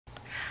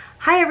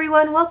Hi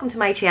everyone, welcome to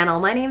my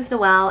channel. My name is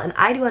Noelle and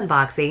I do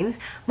unboxings,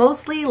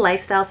 mostly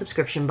lifestyle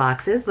subscription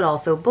boxes, but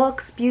also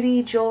books,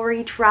 beauty,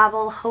 jewelry,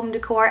 travel, home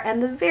decor,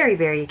 and the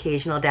very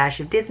occasional dash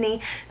of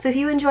Disney. So if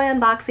you enjoy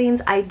unboxings,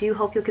 I do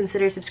hope you'll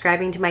consider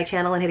subscribing to my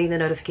channel and hitting the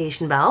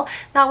notification bell.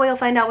 That way you'll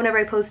find out whenever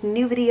I post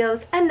new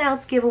videos,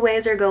 announce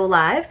giveaways, or go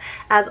live.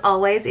 As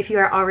always, if you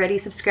are already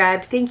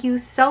subscribed, thank you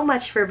so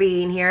much for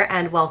being here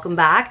and welcome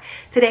back.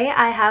 Today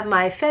I have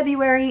my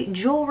February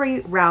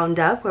jewelry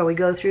roundup where we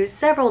go through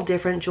several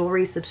different jewelry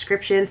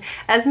subscriptions,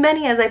 as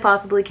many as I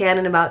possibly can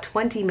in about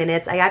 20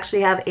 minutes. I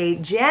actually have a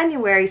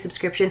January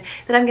subscription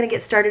that I'm going to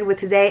get started with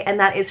today, and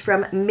that is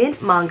from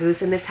Mint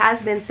Mongoose, and this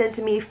has been sent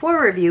to me for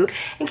review.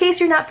 In case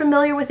you're not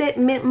familiar with it,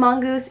 Mint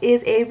Mongoose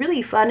is a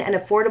really fun and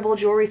affordable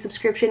jewelry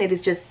subscription. It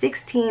is just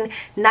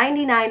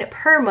 $16.99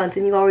 per month,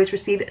 and you always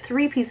receive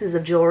 3 pieces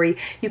of jewelry.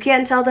 You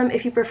can tell them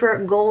if you prefer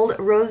gold,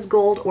 rose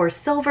gold, or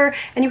silver,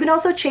 and you can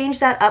also change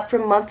that up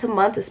from month to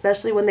month,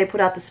 especially when they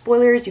put out the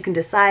spoilers. You can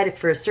decide if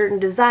for a certain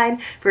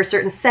design, for a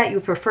certain set,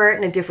 you prefer it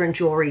in a different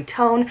jewelry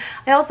tone.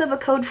 I also have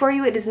a code for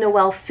you. It is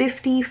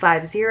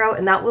Noelle5050,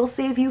 and that will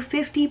save you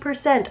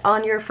 50%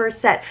 on your first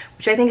set,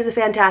 which I think is a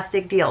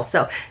fantastic deal.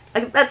 So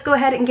let's go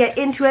ahead and get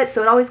into it.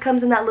 So it always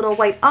comes in that little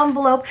white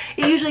envelope.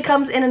 It usually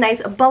comes in a nice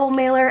bubble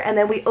mailer, and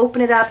then we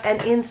open it up, and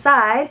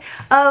inside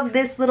of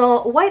this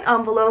little white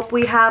envelope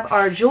we have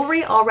our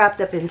jewelry all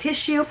wrapped up in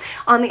tissue.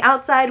 On the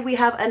outside we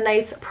have a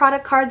nice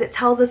product card that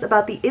tells us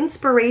about the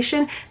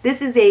inspiration.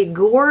 This is a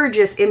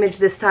gorgeous image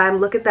this time.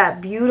 Look at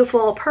that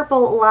beautiful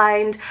purple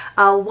lined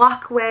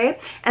walkway.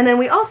 And then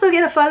we also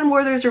get a fun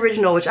Werther's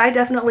Original, which I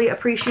definitely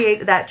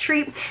appreciate that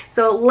treat.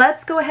 So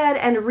let's go ahead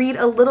and read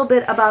a little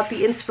bit about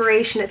the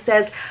inspiration. It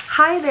says,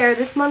 "Hi there,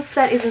 this month's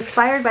set is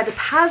inspired by the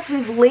paths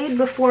we've laid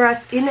before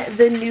us in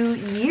the new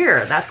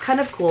year." That's kind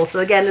of cool. So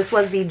again, this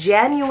was the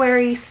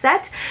January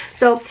set.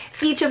 So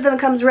each of them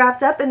comes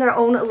wrapped up in their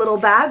own little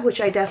bag, which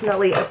I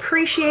definitely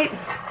appreciate.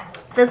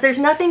 It says there's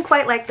nothing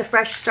quite like a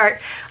fresh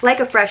start.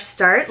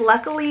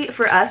 Luckily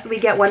for us, we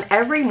get one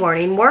every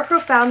morning. More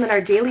profound than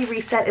our daily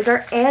reset is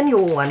our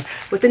annual one.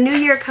 With the new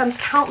year comes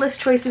countless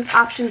choices,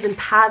 options, and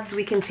paths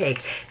we can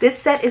take. This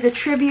set is a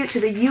tribute to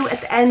the you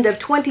at the end of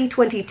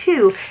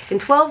 2022 in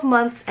 12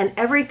 months and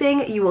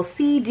everything you will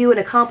see, do, and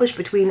accomplish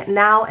between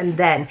now and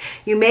then.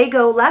 You may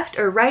go left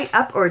or right,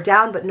 up or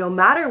down, but no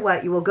matter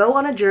what, you will go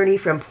on a journey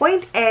from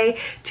point A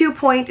to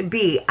point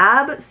B.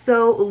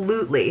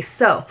 Absolutely.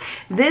 So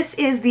this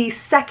is the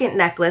second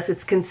necklace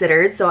it's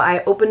considered. So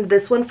I opened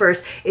this one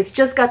first. It's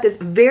just got this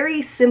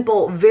very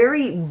simple,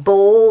 very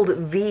bold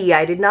V.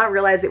 I did not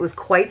realize it was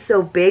quite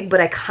so big, but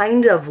I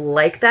kind of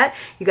like that.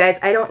 You guys,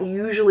 I don't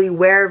usually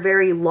wear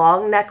very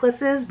long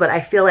necklaces, but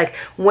I feel like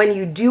when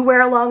you do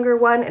wear a longer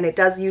one, and it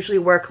does usually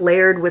work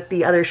layered with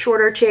the other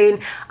shorter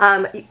chain,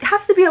 it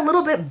has to be a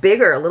little bit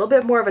bigger, a little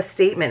bit more of a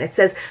statement. It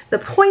says, "The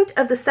point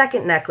of the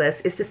second necklace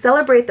is to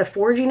celebrate the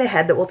forging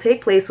ahead that will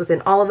take place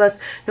within all of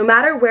us. No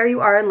matter where you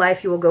are in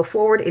life, you will go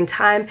forward in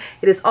time.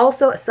 It is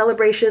also a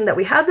celebration that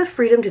we have the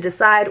freedom to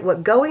decide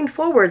what going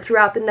forward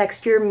throughout the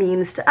next year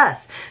means to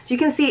us." So you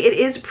can see it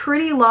is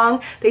pretty long.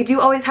 They do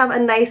always have a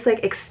nice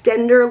like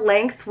extender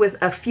length with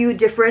a few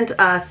different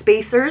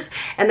spacers,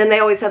 and then they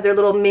always have their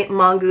little Mint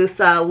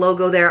Mongoose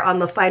logo there on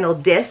the final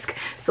disc.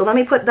 So let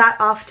me put that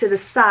off to the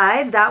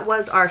side. That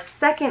was our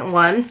second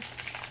one.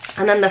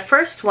 And then the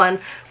first one,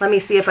 let me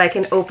see if I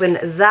can open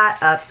that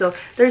up. So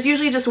there's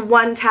usually just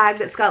one tag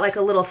that's got like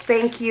a little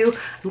thank you.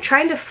 I'm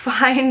trying to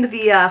find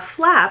the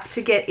flap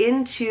to get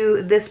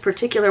into this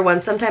particular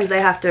one. Sometimes I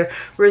have to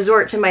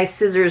resort to my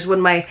scissors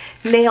when my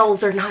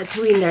nails are not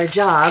doing their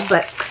job,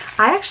 but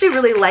I actually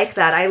really like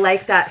that. I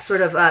like that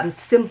sort of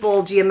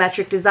simple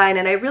geometric design,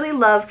 and I really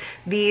love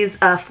these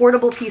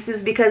affordable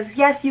pieces because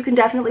yes, you can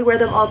definitely wear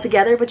them all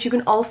together, but you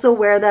can also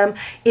wear them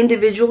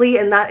individually,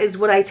 and that is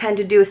what I tend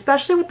to do,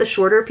 especially with the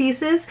shorter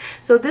pieces.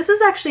 So this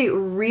is actually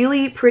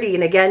really pretty,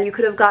 and again, you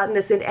could have gotten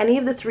this in any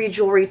of the 3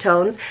 jewelry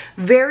tones.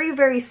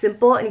 Very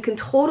simple, and you can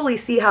totally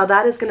see how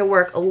that is going to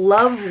work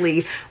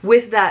lovely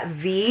with that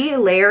V,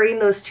 layering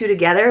those two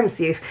together. I'm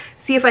see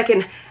if I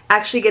can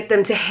actually get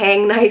them to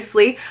hang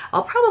nicely.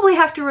 I'll probably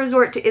have to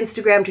resort to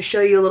Instagram to show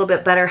you a little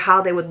bit better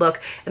how they would look,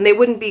 and they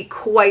wouldn't be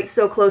quite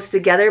so close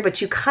together, but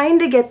you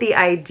kind of get the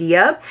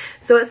idea.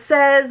 So it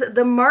says,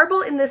 "The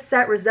marble in this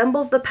set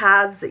resembles the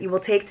paths that you will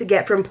take to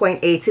get from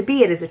point A to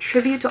B. It is a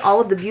tribute to all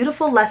of the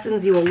beautiful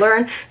lessons you will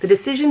learn, the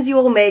decisions you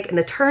will make, and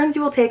the turns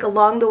you will take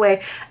along the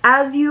way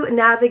as you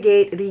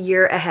navigate the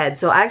year ahead."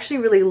 So I actually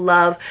really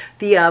love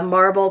the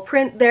marble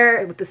print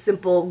there with the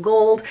simple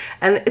gold,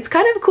 and it's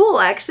kind of cool.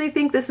 I actually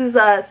think this is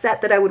a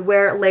set that I would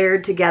wear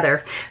layered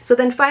together. So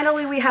then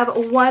finally we have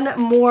one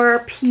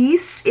more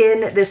piece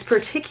in this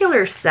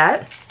particular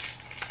set.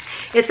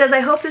 It says, I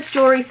hope this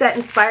jewelry set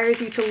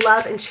inspires you to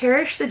love and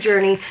cherish the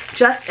journey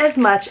just as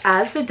much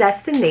as the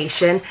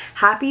destination.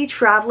 Happy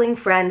traveling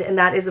friend. And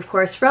that is, of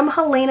course, from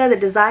Helena that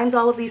designs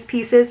all of these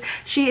pieces.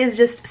 She is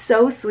just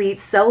so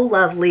sweet, so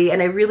lovely,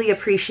 and I really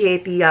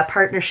appreciate the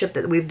partnership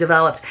that we've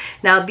developed.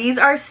 Now, these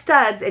are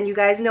studs, and you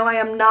guys know I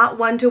am not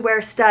one to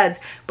wear studs,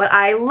 but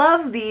I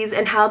love these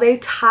and how they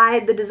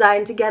tied the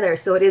design together.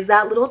 So it is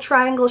that little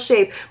triangle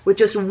shape with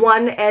just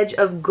one edge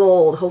of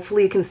gold.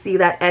 Hopefully you can see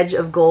that edge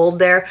of gold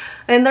there.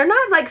 And they're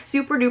not like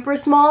super duper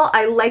small.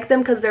 I like them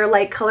because they're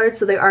light colored,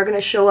 so they are going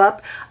to show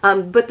up.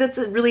 But that's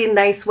a really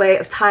nice way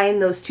of tying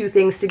those two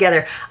things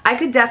together. I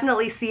could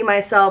definitely see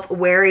myself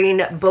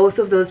wearing both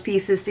of those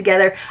pieces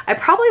together. I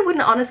probably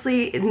wouldn't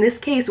honestly, in this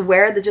case,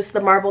 wear just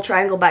the marble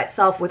triangle by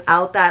itself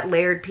without that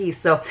layered piece.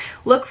 So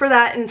look for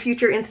that in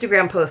future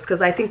Instagram posts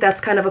because I think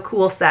that's kind of a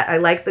cool set. I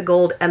like the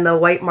gold and the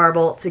white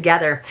marble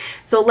together.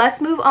 So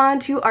let's move on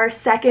to our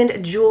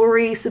second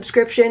jewelry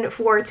subscription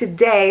for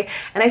today.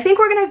 And I think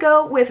we're going to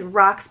go with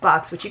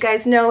Rocksbox, which you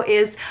guys know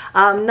is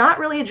not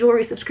really a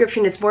jewelry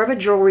subscription. It's more of a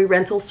jewelry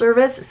rental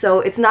service. So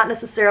it's not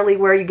necessarily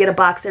where you get a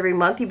box every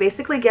month. You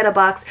basically get a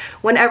box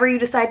whenever you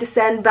decide to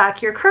send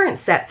back your current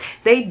set.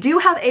 They do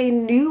have a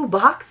new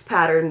box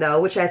pattern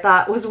though, which I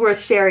thought was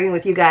worth sharing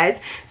with you guys.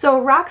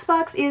 So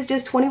Rocksbox is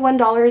just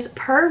 $21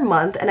 per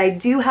month, and I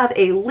do have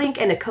a link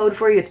and a code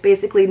for you. It's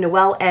basically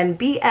Noelle and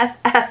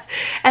BFF,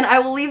 and I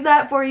will leave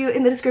that for you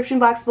in the description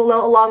box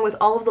below along with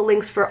all of the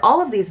links for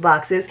all of these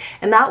boxes,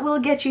 and that will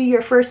get you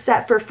your first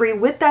set for free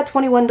with that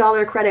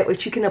 $21 credit,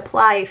 which you can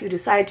apply if you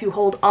decide to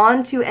hold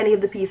on to any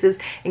of the pieces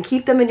and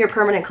keep them in your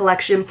permanent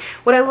collection.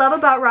 What I love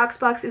about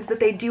Rocksbox is that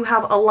they do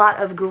have a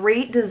lot of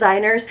great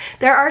designers.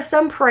 There are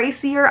some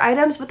pricier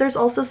items, but there's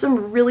also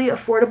some really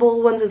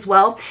affordable ones as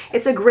well.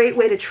 It's a great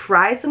way to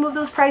try some of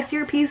those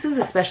pricier pieces,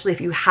 especially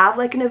if you have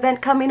like an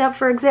event coming up,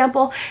 for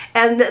example.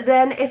 And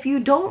then if you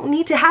don't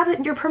need to have it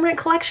in your permanent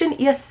collection,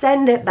 you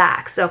send it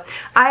back. So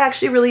I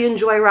actually really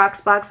enjoy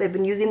Rocksbox. I've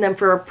been using them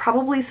for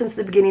probably since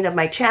the beginning of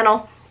my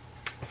channel.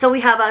 So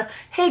we have a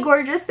Hey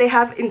Gorgeous. They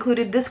have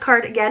included this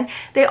card again.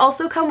 They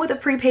also come with a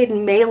prepaid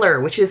mailer,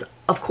 which is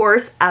of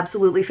course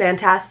absolutely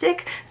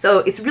fantastic. So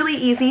it's really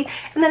easy,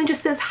 and then it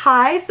just says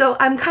hi. So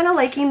I'm kind of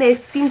liking they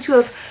seem to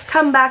have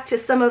come back to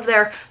some of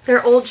their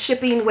old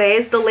shipping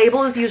ways. The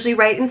label is usually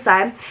right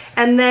inside,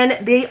 and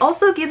then they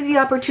also give you the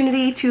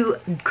opportunity to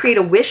create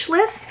a wish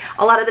list.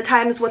 A lot of the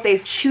times what they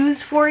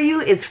choose for you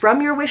is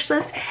from your wish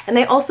list, and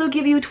they also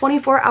give you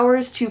 24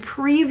 hours to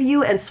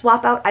preview and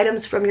swap out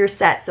items from your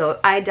set. So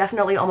I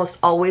definitely almost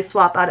always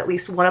swap out at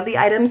least one of the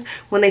items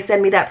when they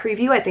send me that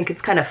preview. I think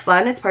it's kind of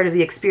fun. It's part of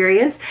the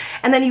experience.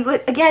 And then you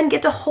would, again,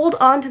 get to hold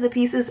on to the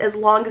pieces as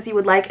long as you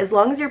would like, as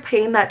long as you're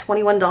paying that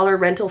 $21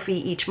 rental fee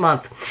each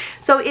month.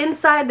 So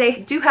inside they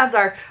do have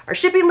our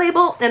shipping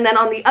label, and then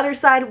on the other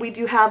side we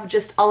do have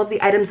just all of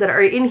the items that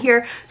are in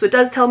here. So it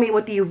does tell me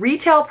what the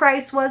retail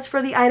price was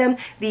for the item,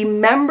 the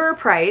member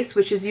price,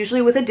 which is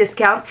usually with a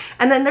discount,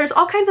 and then there's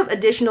all kinds of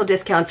additional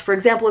discounts. For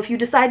example, if you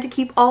decide to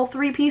keep all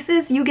 3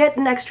 pieces, you get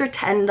an extra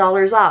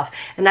 $10 off.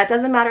 And that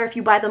doesn't matter if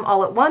you buy them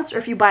all at once or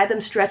if you buy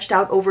them stretched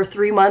out over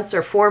 3 months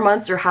or 4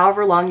 months or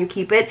however long you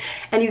keep it,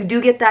 and you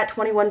do get that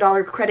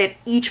 $21 credit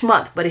each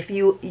month. But if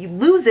you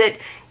lose it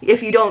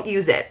if you don't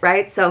use it,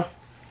 right? So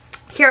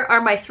here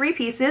are my 3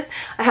 pieces.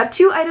 I have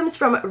 2 items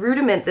from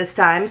Rudiment this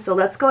time, so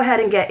let's go ahead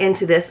and get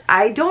into this.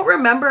 I don't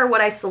remember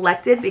what I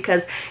selected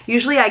because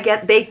usually I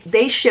get,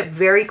 they ship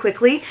very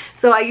quickly,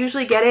 so I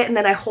usually get it and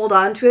then I hold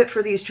on to it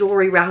for these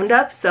jewelry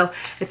roundups. So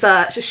it's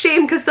a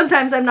shame because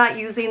sometimes I'm not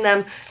using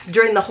them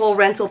during the whole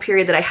rental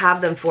period that I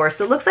have them for.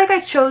 So it looks like I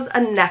chose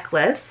a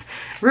necklace.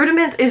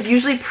 Rudiment is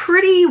usually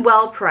pretty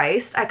well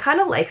priced. I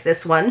kind of like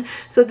this one.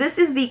 So this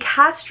is the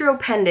Castro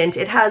pendant.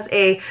 It has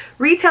a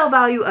retail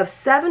value of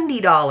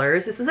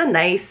 $70. This is a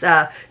nice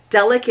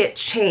delicate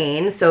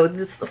chain. So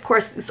this, of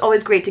course, it's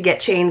always great to get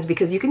chains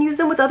because you can use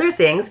them with other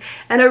things,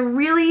 and a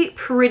really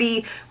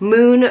pretty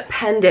moon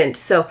pendant.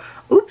 So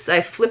oops,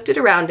 I flipped it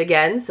around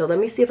again. So let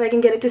me see if I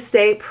can get it to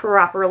stay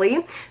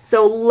properly.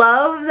 So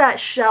love that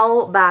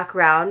shell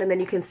background, and then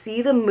you can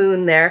see the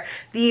moon there.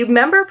 The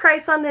member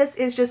price on this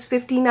is just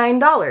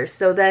 $59.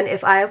 So then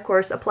if I, of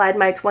course, applied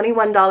my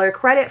 $21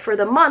 credit for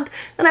the month,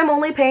 then I'm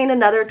only paying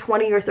another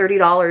 $20 or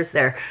 $30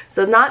 there.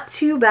 So not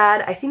too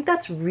bad. I think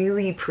that's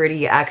really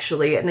pretty,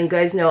 actually. And you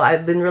guys know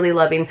I've been really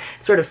loving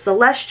sort of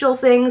celestial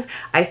things.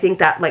 I think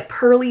that like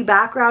pearly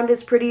background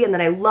is pretty, and then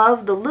I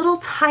love the little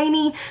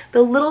tiny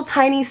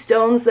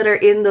stones that are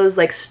in those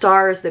like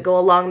stars that go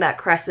along that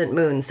crescent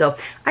moon. So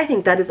I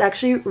think that is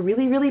actually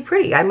really, really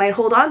pretty. I might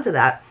hold on to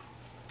that.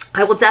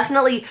 I will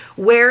definitely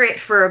wear it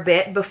for a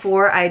bit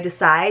before I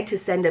decide to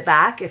send it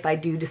back, if I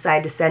do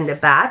decide to send it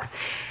back.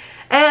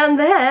 And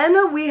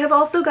then we have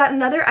also got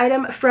another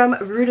item from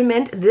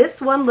Rudiment.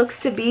 This one looks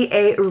to be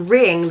a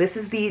ring. This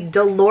is the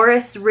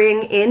Dolores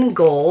ring in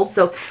gold.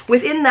 So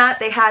within that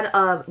they had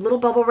a little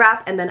bubble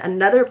wrap and then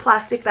another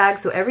plastic bag,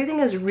 so everything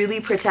is really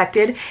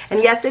protected.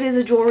 And yes, it is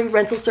a jewelry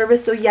rental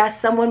service, so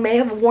yes, someone may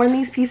have worn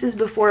these pieces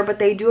before, but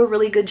they do a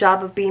really good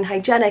job of being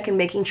hygienic and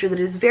making sure that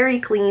it is very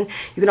clean.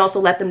 You can also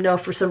let them know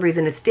if for some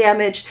reason it's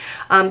damaged.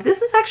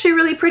 This is actually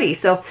really pretty.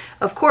 So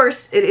of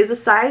course it is a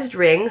sized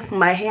ring.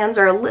 My hands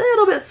are a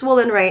little bit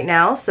swollen right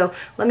now, so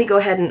let me go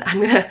ahead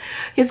and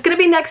it's gonna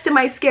be next to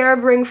my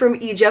scarab ring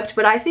from Egypt,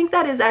 but I think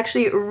that is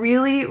actually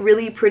really,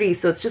 really pretty.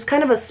 So it's just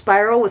kind of a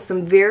spiral with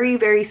some very,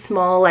 very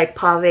small like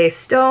pave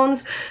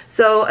stones.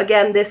 So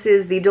again, this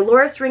is the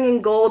Dolores ring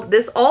in gold.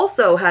 This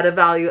also had a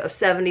value of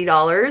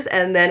 $70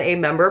 and then a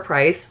member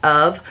price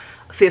of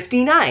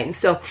 $59.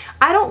 So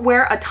I don't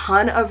wear a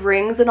ton of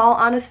rings in all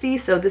honesty,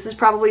 so this is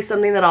probably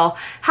something that I'll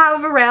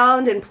have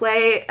around and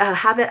play,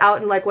 have it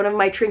out in like one of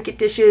my trinket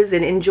dishes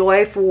and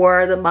enjoy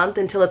for the month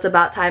until it's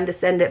about time to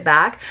send it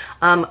back.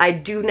 I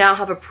do now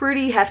have a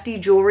pretty hefty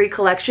jewelry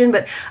collection,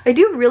 but I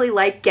do really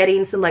like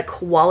getting some like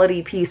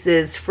quality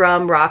pieces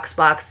from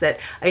Rocksbox that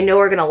I know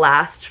are gonna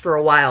last for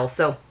a while.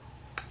 So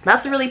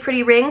that's a really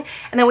pretty ring.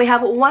 And then we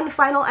have one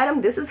final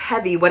item. This is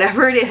heavy,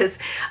 whatever it is.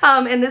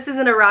 And this is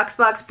in a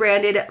Rocksbox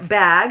branded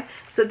bag.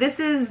 So this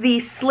is the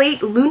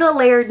Slate Luna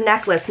Layered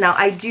Necklace. Now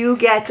I do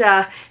get,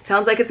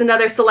 sounds like it's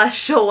another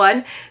celestial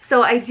one.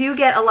 So I do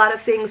get a lot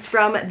of things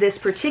from this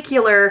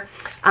particular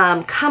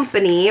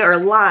company or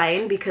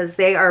line because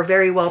they are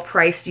very well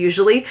priced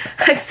usually.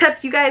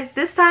 Except you guys,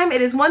 this time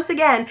it is once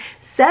again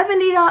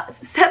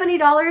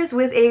 $70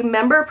 with a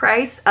member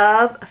price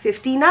of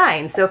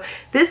 $59. So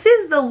this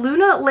is the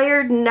Luna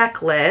Layered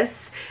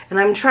Necklace, and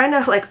I'm trying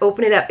to like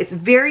open it up. It's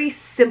very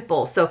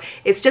simple. So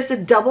it's just a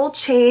double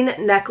chain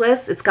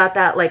necklace. It's got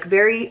that like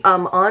very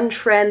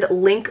on-trend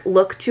link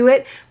look to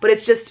it, but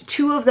it's just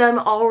two of them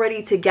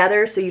already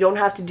together, so you don't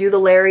have to do the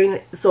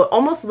layering. So it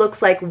almost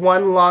looks like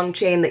one long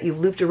chain that you've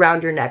looped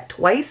around your neck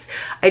twice.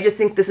 I just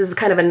think this is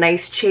kind of a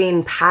nice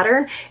chain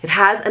pattern. It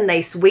has a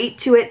nice weight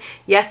to it.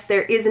 Yes,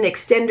 there is an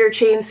extender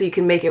chain so you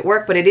can make it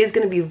work, but it is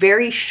going to be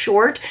very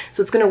short,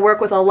 so it's going to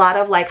work with a lot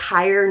of like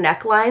higher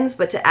necklines.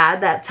 But to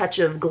add that touch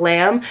of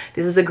glam,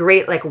 this is a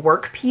great like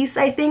work piece,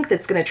 I think,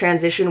 that's going to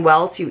transition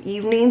well to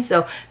evening.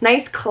 So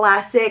nice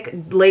classic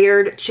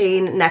layered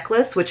chain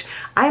necklace, which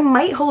I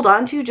might hold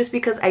on to just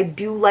because I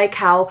do like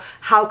how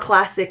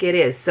classic it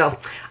is. So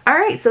all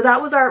right, so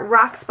that was our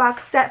Rocksbox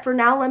set for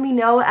now. Let me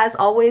know, as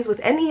always, with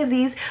any of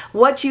these,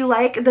 what you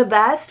like the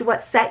best,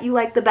 what set you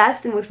like the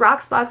best, and with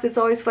Rocksbox, it's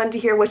always fun to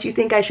hear what you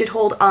think I should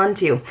hold on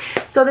to.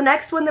 So the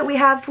next one that we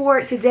have for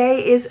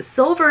today is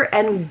Silver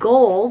and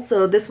Gold.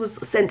 So this was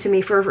sent to me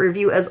for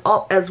review as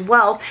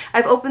well.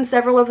 I've opened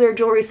several of their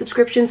jewelry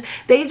subscriptions.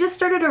 They just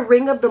started a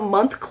Ring of the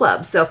Month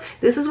club. So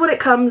this is what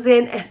it comes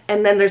in,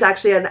 and then there's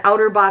actually an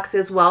outer box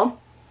as well.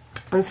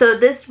 And so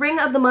this Ring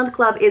of the Month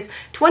club is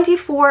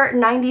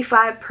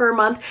 $24.95 per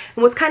month.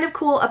 And what's kind of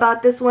cool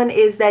about this one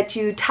is that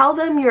you tell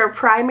them your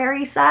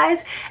primary size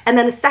and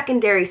then a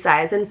secondary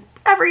size. And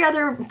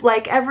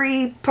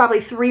every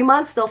probably 3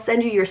 months, they'll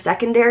send you your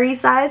secondary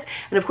size.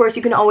 And of course,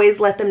 you can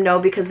always let them know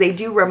because they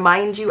do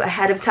remind you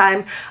ahead of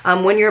time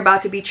when you're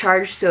about to be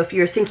charged. So if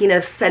you're thinking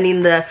of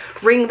sending the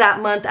ring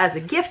that month as a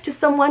gift to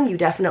someone, you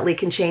definitely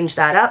can change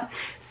that up.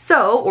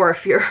 So, or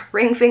if your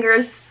ring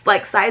fingers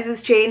like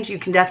sizes change, you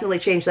can definitely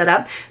change that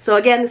up. So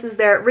again, this is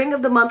their Ring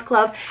of the Month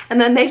club.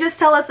 And then they just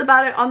tell us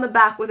about it on the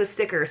back with a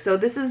sticker. So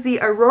this is the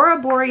Aurora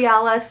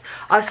Borealis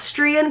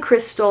Austrian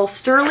Crystal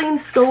Sterling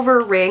Silver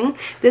Ring.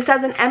 This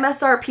has an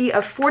MSRP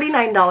of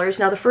 $49.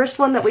 Now the first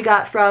one that we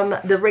got from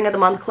the Ring of the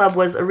Month club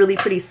was a really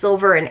pretty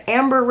silver and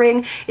amber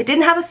ring. It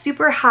didn't have a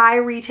super high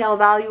retail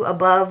value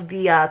above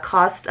the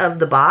cost of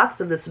the box,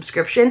 of the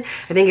subscription.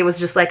 I think it was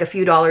just like a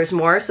few dollars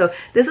more. So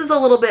this is a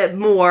little bit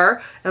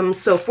more,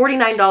 so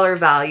 $49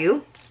 value.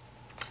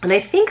 And I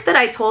think that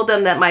I told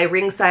them that my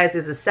ring size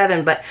is a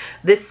 7, but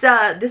this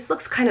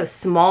looks kind of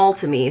small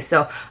to me,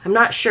 so I'm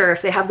not sure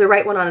if they have the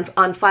right one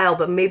on file,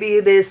 but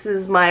maybe this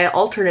is my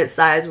alternate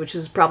size, which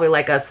is probably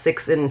like a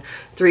 6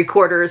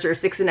 3/4 or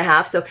 6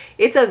 1/2. So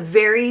it's a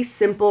very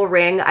simple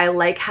ring. I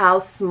like how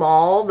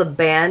small the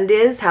band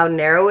is, how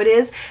narrow it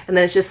is, and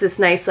then it's just this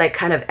nice like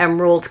kind of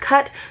emerald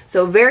cut.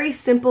 So very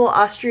simple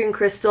Austrian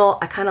crystal.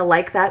 I kind of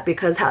like that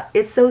because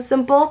it's so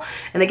simple.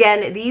 And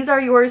again, these are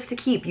yours to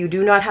keep. You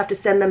do not have to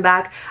send them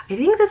back. I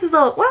think this is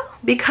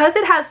because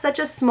it has such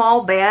a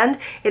small band,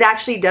 it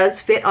actually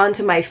does fit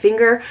onto my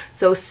finger.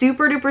 So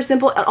super duper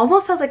simple. It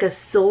almost has like a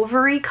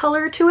silvery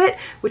color to it,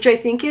 which I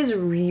think is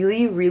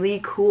really, really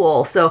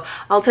cool. So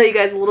I'll tell you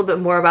guys a little bit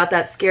more about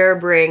that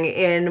scarab ring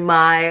in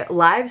my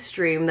live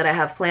stream that I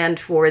have planned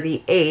for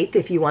the 8th,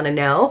 if you want to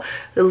know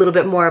a little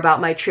bit more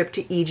about my trip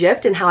to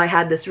Egypt and how I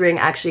had this ring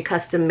actually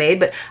custom made.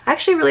 But I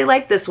actually really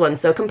like this one.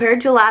 So compared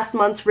to last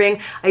month's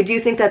ring, I do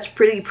think that's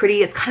pretty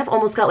pretty. It's kind of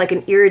almost got like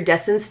an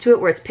iridescence to it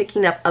where where it's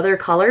picking up other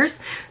colors.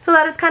 So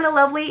that is kind of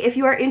lovely. If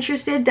you are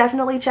interested,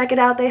 definitely check it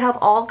out. They have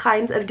all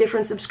kinds of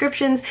different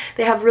subscriptions.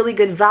 They have really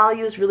good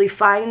values, really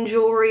fine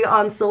jewelry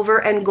on Silver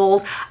and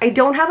Gold. I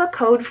don't have a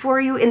code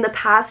for you. In the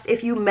past,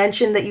 if you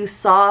mentioned that you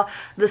saw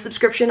the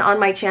subscription on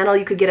my channel,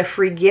 you could get a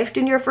free gift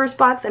in your first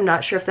box. I'm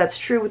not sure if that's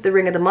true with the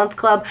Ring of the Month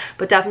Club,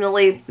 but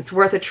definitely it's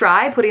worth a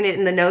try, putting it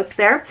in the notes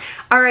there.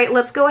 All right,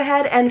 let's go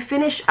ahead and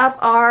finish up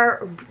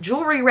our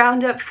jewelry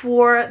roundup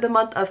for the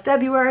month of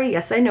February.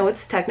 Yes, I know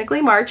it's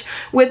technically March,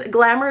 with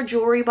Glamour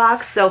Jewelry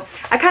Box. So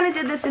I kind of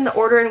did this in the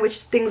order in which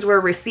things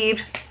were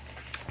received.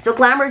 So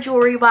Glamour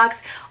Jewelry Box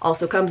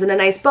also comes in a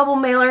nice bubble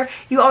mailer.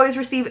 You always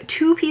receive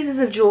 2 pieces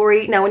of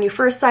jewelry. Now when you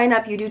first sign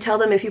up, you do tell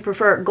them if you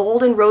prefer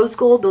gold and rose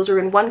gold, those are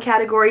in one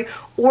category,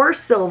 or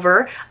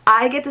silver.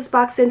 I get this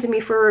box sent to me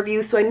for a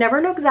review, so I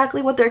never know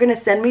exactly what they're going to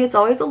send me. It's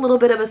always a little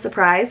bit of a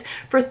surprise.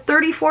 For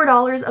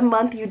 $34 a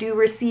month, you do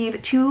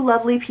receive 2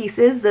 lovely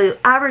pieces. The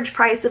average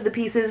price of the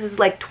pieces is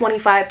like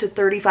 $25 to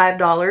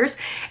 $35.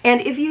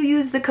 And if you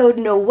use the code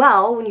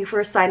NOEL when you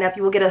first sign up,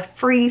 you will get a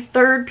free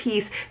 3rd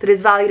piece that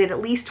is valued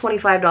at least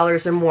 $25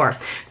 or more.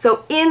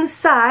 So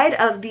inside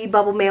of the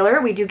bubble mailer,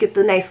 we do get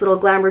the nice little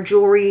Glamour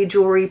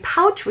jewelry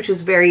pouch, which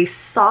is very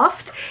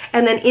soft.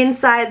 And then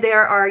inside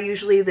there are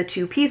usually the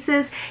 2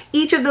 pieces.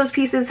 Each of those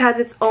pieces has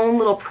its own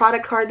little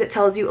product card that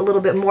tells you a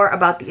little bit more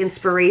about the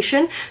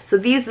inspiration. So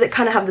these that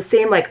kind of have the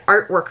same like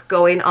artwork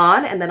going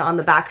on, and then on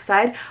the back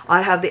side,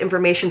 I have the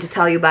information to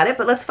tell you about it.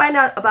 But let's find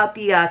out about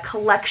the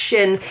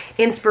collection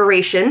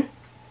inspiration.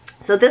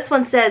 So this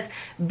one says,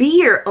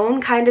 be your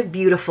own kind of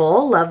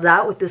beautiful. Love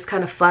that, with this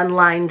kind of fun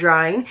line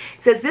drawing.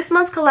 It says, this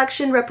month's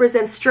collection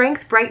represents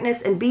strength,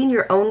 brightness, and being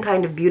your own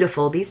kind of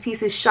beautiful. These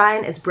pieces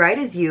shine as bright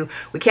as you.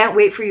 We can't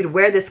wait for you to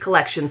wear this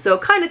collection. So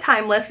kind of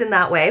timeless in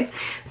that way.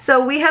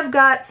 So we have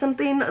got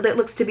something that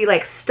looks to be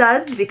like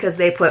studs, because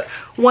they put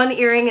one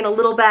earring in a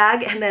little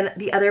bag and then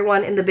the other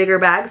one in the bigger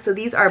bag. So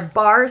these are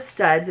bar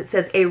studs. It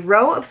says, a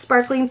row of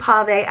sparkling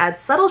pave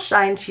adds subtle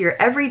shine to your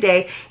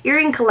everyday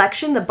earring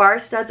collection. The bar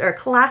studs are a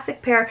classic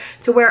pair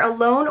to wear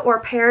alone or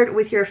paired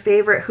with your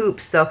favorite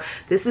hoops. So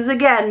this is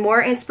again more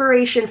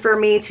inspiration for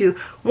me to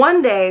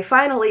one day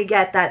finally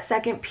get that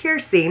second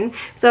piercing.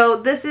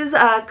 So this is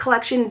a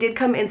collection, did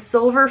come in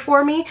silver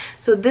for me.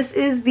 So this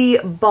is the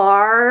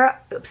bar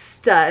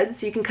studs,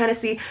 so you can kind of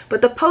see,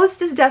 but the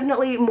post is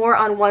definitely more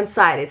on one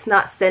side. It's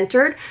not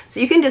centered, so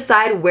you can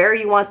decide where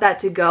you want that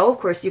to go. Of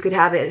course, you could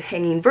have it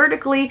hanging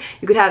vertically,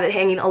 you could have it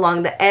hanging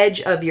along the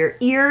edge of your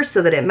ear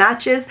so that it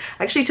matches.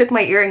 I actually took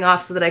my earring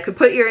off so that I could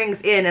put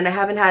earrings in, and I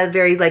haven't had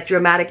very like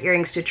dramatic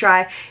earrings to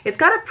try. It's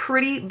got a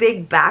pretty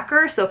big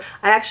backer, so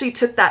I actually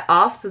took that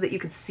off so that you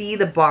could see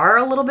the bar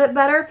a little bit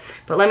better.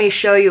 But let me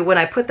show you when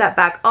I put that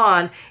back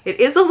on,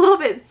 it is a little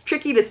bit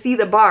tricky to see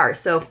the bar.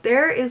 So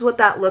there is what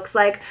that looks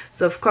like.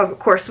 So of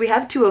course we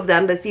have 2 of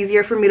them, but it's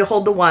easier for me to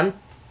hold the one.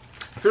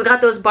 So we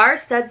got those bar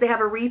studs. They have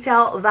a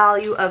retail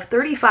value of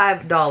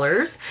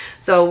 $35.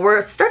 So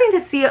we're starting to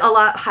see a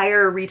lot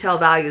higher retail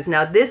values.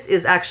 Now this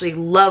is actually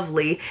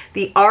lovely.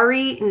 The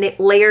Ari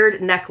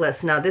layered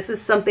necklace. Now this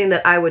is something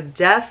that I would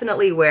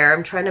definitely wear.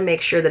 I'm trying to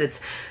make sure that it's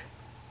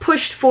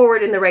pushed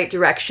forward in the right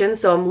direction.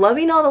 So I'm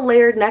loving all the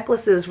layered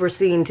necklaces we're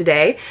seeing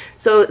today.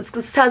 So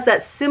this has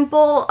that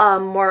simple,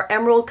 more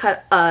emerald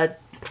cut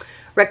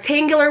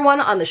rectangular one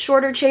on the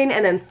shorter chain,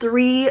 and then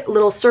 3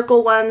 little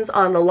circle ones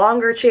on the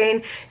longer chain.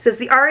 It says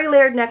the Ari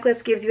layered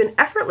necklace gives you an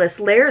effortless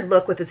layered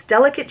look with its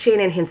delicate chain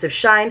and hints of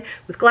shine.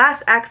 With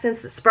glass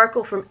accents that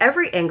sparkle from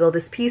every angle,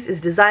 this piece is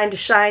designed to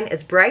shine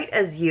as bright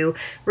as you.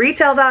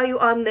 Retail value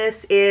on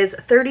this is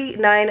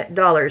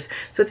 $39.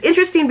 So it's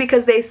interesting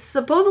because they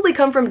supposedly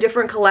come from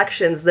different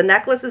collections. The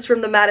necklace is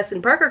from the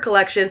Madison Parker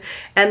collection,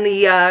 and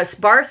the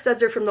bar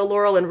studs are from the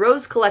Laurel and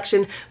Rose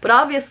collection, but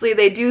obviously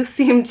they do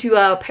seem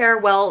to pair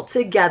well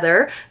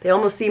together. They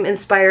almost seem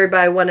inspired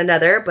by one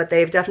another, but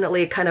they've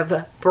definitely kind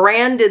of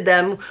branded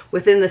them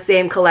within the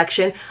same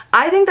collection.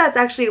 I think that's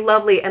actually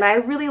lovely, and I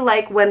really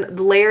like when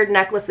the layered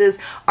necklaces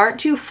aren't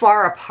too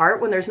far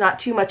apart, when there's not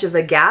too much of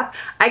a gap.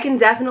 I can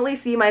definitely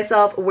see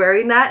myself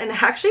wearing that, and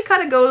it actually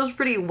kind of goes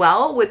pretty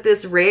well with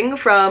this ring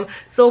from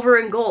Silver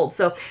and Gold.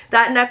 So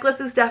that necklace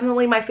is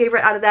definitely my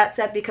favorite out of that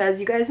set, because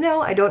you guys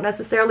know I don't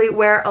necessarily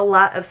wear a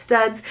lot of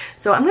studs.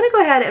 So I'm going to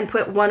go ahead and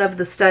put one of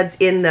the studs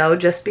in though,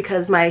 just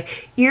because my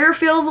ear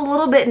feels a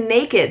little bit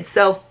naked.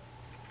 So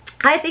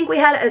I think we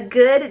had a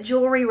good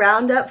jewelry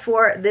roundup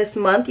for this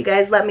month. You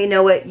guys let me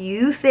know what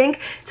you think.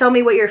 Tell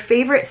me what your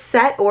favorite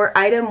set or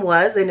item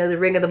was. I know the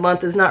ring of the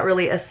month is not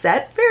really a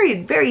set.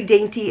 Very, very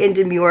dainty and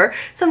demure.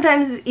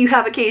 Sometimes you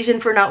have occasion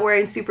for not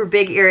wearing super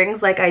big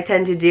earrings like I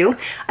tend to do.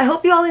 I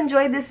hope you all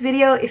enjoyed this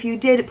video. If you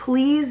did,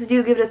 please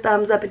do give it a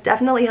thumbs up. It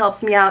definitely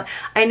helps me out.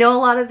 I know a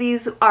lot of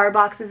these are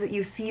boxes that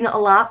you've seen a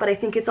lot, but I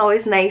think it's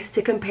always nice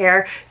to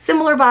compare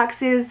similar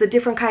boxes, the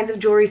different kinds of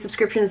jewelry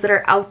subscriptions that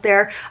are out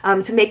there,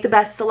 to make the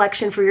best selection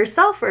for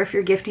yourself, or if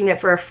you're gifting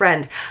it for a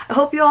friend. I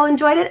hope you all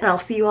enjoyed it, and I'll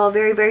see you all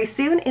very, very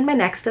soon in my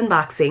next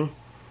unboxing.